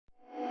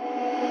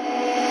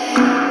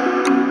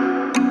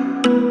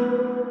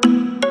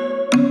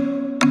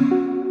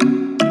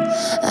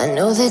I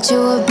know that you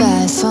were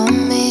bad for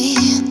me.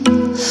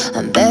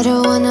 I'm better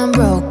when I'm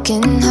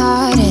broken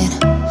hearted.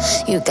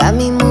 You got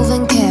me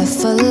moving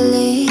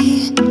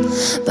carefully,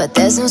 but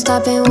there's no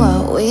stopping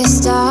what we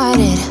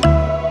started.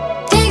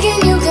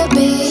 Thinking you could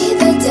be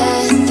the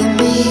death of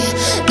me,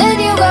 then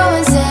you go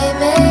and save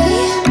me.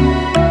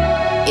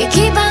 You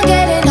keep on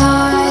getting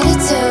harder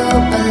to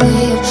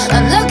believe.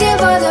 I'm looking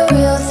for the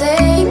real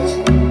thing.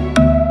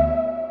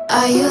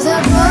 Are you the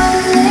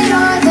bullet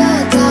or the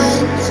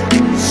gun?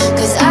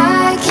 'Cause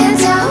I can't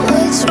tell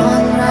which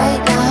one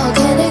right now.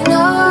 Can't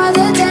ignore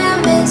the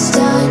damage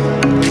done.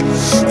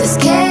 This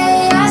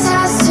chaos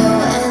has to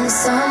end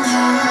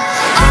somehow.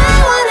 I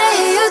wanna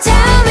hear you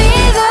tell me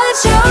the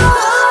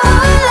truth.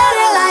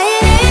 Bullet like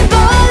it ain't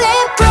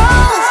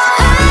bulletproof.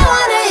 I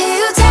wanna hear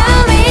you tell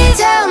me,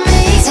 tell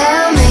me,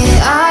 tell me,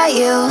 are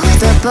you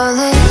the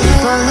bullet?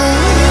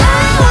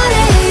 I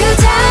wanna hear you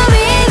tell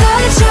me the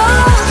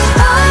truth.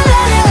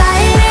 Bullet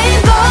like it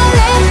ain't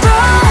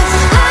bulletproof.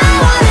 I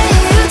wanna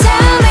hear you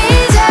tell me,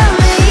 tell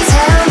me,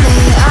 tell me,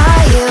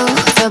 are you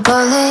the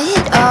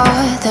bullet or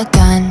the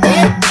gun?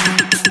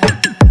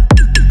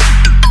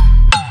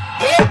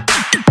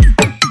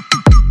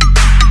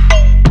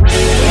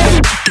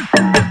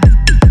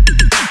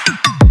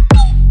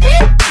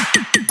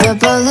 The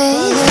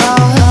bullet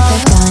or the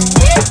gun?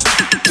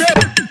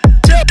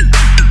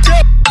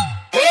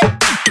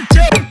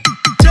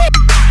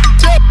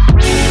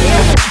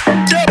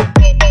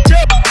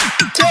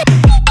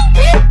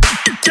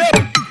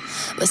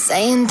 We're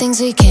saying things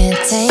we can't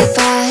take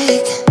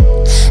back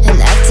and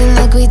acting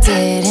like we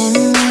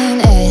didn't mean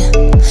it.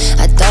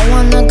 I don't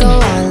wanna go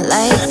on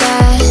like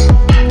that,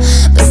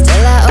 but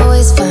still I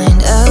always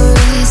find a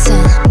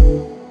reason.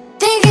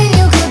 Thinking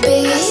you could be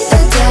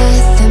the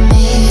death of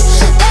me,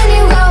 then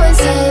you go and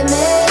save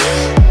me.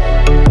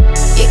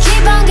 You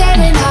keep on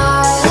getting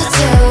harder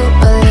to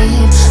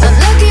believe. I'm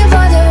looking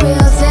for the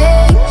real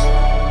thing.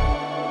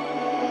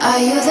 Are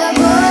you the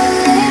boy?